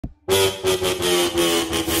Hello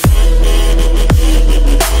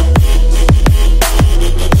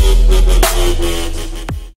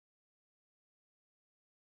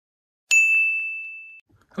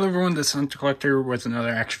everyone, this is Hunter Collector with another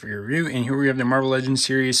action figure review, and here we have the Marvel Legends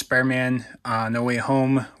series Spider-Man No Way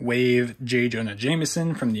Home Wave J. Jonah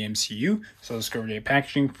Jameson from the MCU. So let's go over the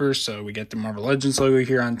packaging first. So we get the Marvel Legends logo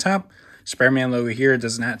here on top, Spider-Man logo here. It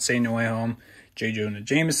does not say No Way Home J. Jonah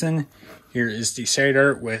Jameson. Here is the side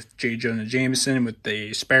art with J. Jonah Jameson with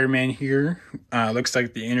the Spider-Man here. Looks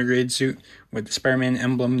like the integrated suit with the Spider-Man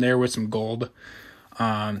emblem there with some gold.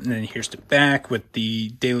 And then here's the back with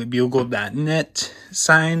the dailybugle.net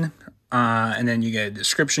sign. And then you get a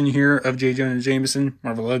description here of J. Jonah Jameson,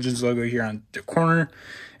 Marvel Legends logo here on the corner.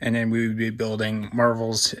 And then we would be building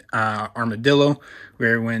Marvel's Armadillo,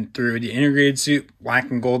 where we went through the integrated suit, black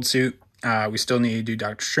and gold suit. We still need to do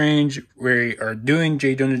Doctor Strange. We are doing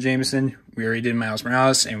J. Jonah Jameson. We already did Miles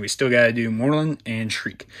Morales, and we still got to do Moreland and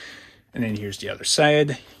Shriek. And then here's the other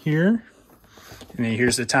side here. And then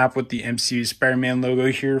here's the top with the MCU Spider-Man logo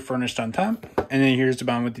here furnished on top. And then here's the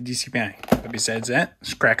bottom with the DC behind. But besides that,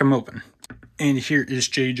 let's crack them open. And here is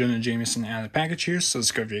J. Jonah Jameson out of the package here. So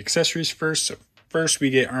let's go over the accessories first. So first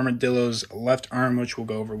we get Armadillo's left arm, which we'll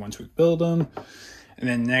go over once we build them. And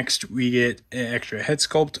then next we get an extra head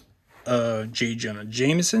sculpt of J. Jonah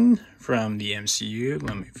Jameson from the MCU.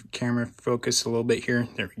 Let me camera focus a little bit here.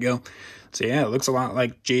 There we go. So yeah, it looks a lot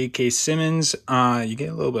like J.K. Simmons. You get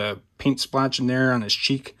a little bit of paint splotch in there on his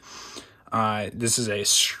cheek. This is a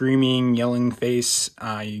screaming, yelling face.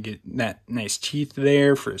 You get that nice teeth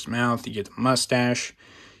there for his mouth. You get the mustache.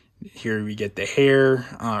 Here we get the hair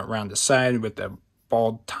around the side with the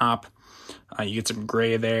bald top. You get some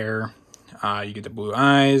gray there. You get the blue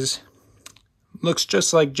eyes. Looks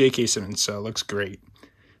just like J.K. Simmons, so it looks great.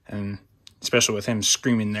 And especially with him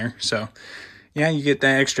screaming there. So yeah, you get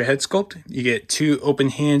that extra head sculpt. You get two open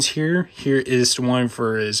hands here. Here is the one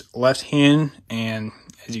for his left hand. And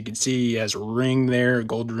as you can see, he has a ring there, a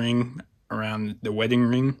gold ring around the wedding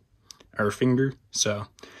ring or finger. So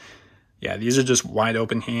yeah, these are just wide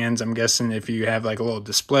open hands. I'm guessing if you have like a little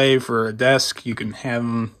display for a desk, you can have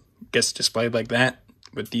them displayed like that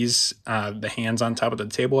with these, the hands on top of the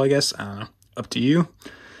table, I guess. I don't know, up to you.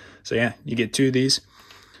 So yeah, you get two of these.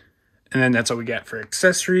 And then that's all we got for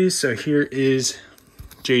accessories. So here is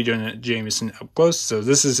J. Jonah Jameson up close. So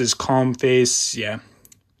this is his calm face. Yeah,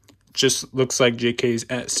 just looks like J.K.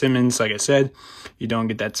 Simmons, like I said. You don't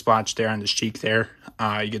get that splotch there on his cheek there.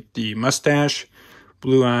 You get the mustache,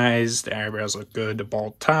 blue eyes, the eyebrows look good, the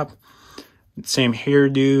bald top. Same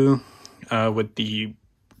hairdo with the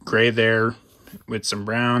gray there with some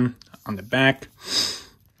brown on the back.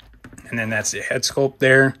 And then that's the head sculpt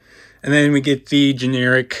there. And then we get the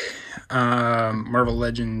generic Marvel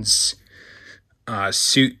Legends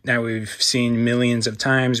suit that we've seen millions of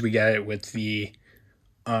times. We got it with the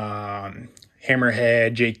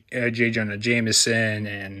Hammerhead, J. Jonah Jameson,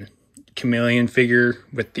 and Chameleon figure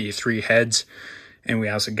with the three heads. And we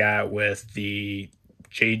also got with the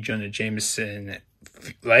J. Jonah Jameson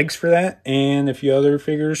legs for that, and a few other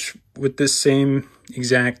figures with this same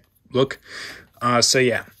exact look. So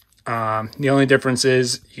yeah, the only difference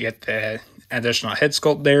is you get the additional head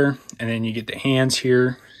sculpt there, and then you get the hands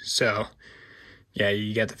here. So yeah,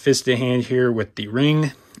 you got the fisted hand here with the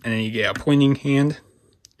ring, and then you get a pointing hand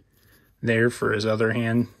there for his other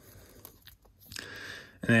hand.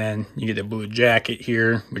 And then you get the blue jacket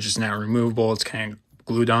here, which is not removable. It's kind of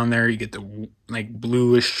glued on there. You get the like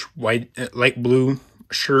bluish white, light blue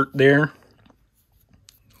shirt there,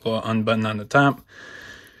 a little unbuttoned on the top.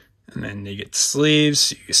 And then you get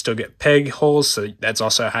sleeves. You still get peg holes, so that's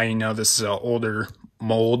also how you know this is an older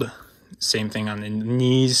mold. Same thing on the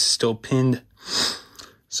knees, still pinned.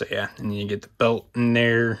 So yeah, and you get the belt in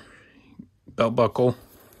there, belt buckle.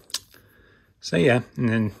 So yeah, and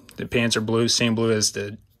then the pants are blue, same blue as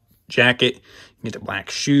the jacket. You get the black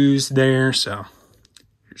shoes there, so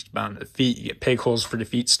here's the bottom of the feet. You get peg holes for the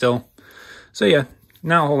feet still. So yeah,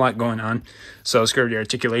 not a whole lot going on. So let's go over the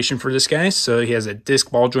articulation for this guy. So he has a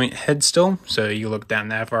disc ball joint head still. So you look down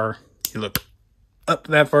that far, you look up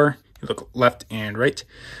that far, you look left and right.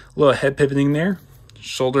 A little head pivoting there.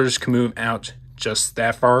 Shoulders can move out just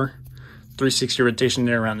that far. 360 rotation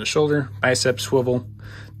there around the shoulder. Bicep swivel.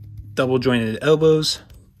 Double jointed elbows.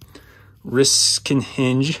 Wrists can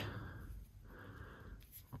hinge.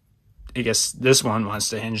 I guess this one wants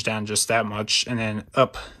to hinge down just that much, and then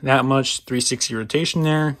up that much, 360 rotation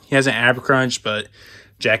there. He has an ab crunch, but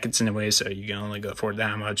jacket's in the way, so you can only go forward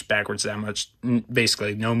that much, backwards that much.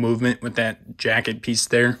 Basically no movement with that jacket piece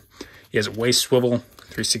there. He has a waist swivel,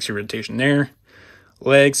 360 rotation there.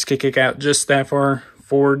 Legs can kick out just that far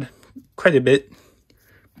forward, quite a bit.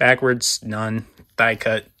 Backwards, none. Thigh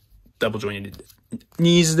cut, double jointed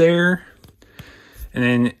knees there. And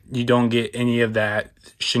then you don't get any of that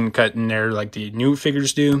shin cut in there like the new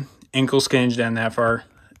figures do. Ankle hinge down that far,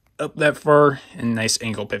 up that far, and nice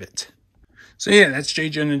ankle pivot. So yeah, that's J.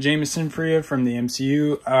 Jonah Jameson for you from the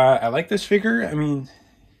MCU. I like this figure. I mean,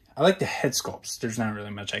 I like the head sculpts. There's not really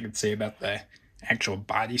much I could say about the actual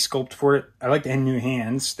body sculpt for it. I like the new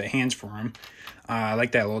hands, the hands for him. I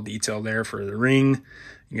like that little detail there for the ring.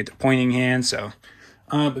 You get the pointing hand, so...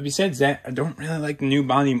 but besides that, I don't really like the new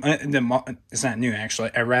body. It's not new,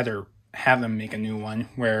 actually. I'd rather have them make a new one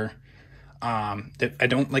where I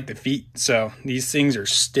don't like the feet. So these things are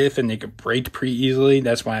stiff and they could break pretty easily.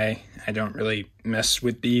 That's why I don't really mess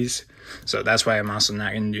with these. So that's why I'm also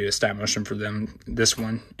not going to do a stop motion for them. This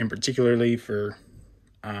one in particularly for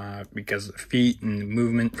because of the feet and the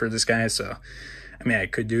movement for this guy. So, I mean, I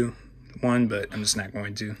could do one, but I'm just not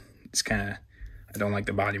going to. It's kind of, I don't like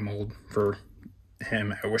the body mold for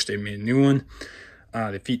him. I wish they made a new one.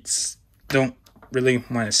 The feet don't really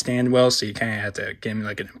want to stand well, so you kind of have to get him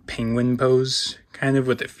like in a penguin pose, kind of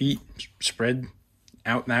with the feet spread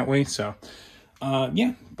out that way. So,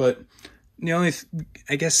 yeah, but the only,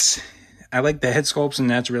 I guess, I like the head sculpts, and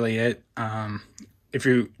that's really it. If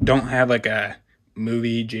you don't have like a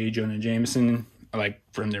movie J. Jonah Jameson, like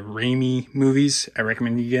from the Raimi movies, I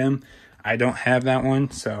recommend you get him. I don't have that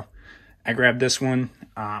one, so I grabbed this one.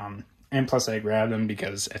 And plus I grabbed them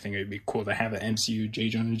because I think it would be cool to have an MCU J.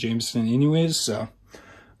 Jonah Jameson anyways. So,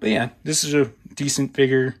 but yeah, this is a decent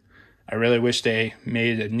figure. I really wish they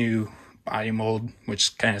made a new body mold,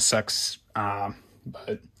 which kind of sucks.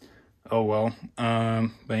 But oh well.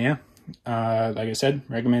 But yeah, like I said,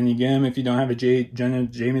 recommend you get him if you don't have a J. Jonah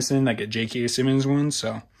Jameson, like a J.K. Simmons one.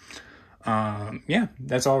 So, yeah,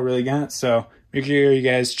 that's all I really got. So make sure you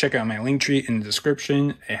guys check out my link tree in the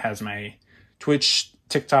description. It has my Twitch,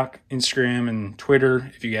 TikTok, Instagram, and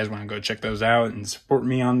Twitter if you guys want to go check those out and support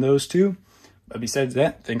me on those too. But besides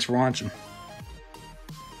that, thanks for watching.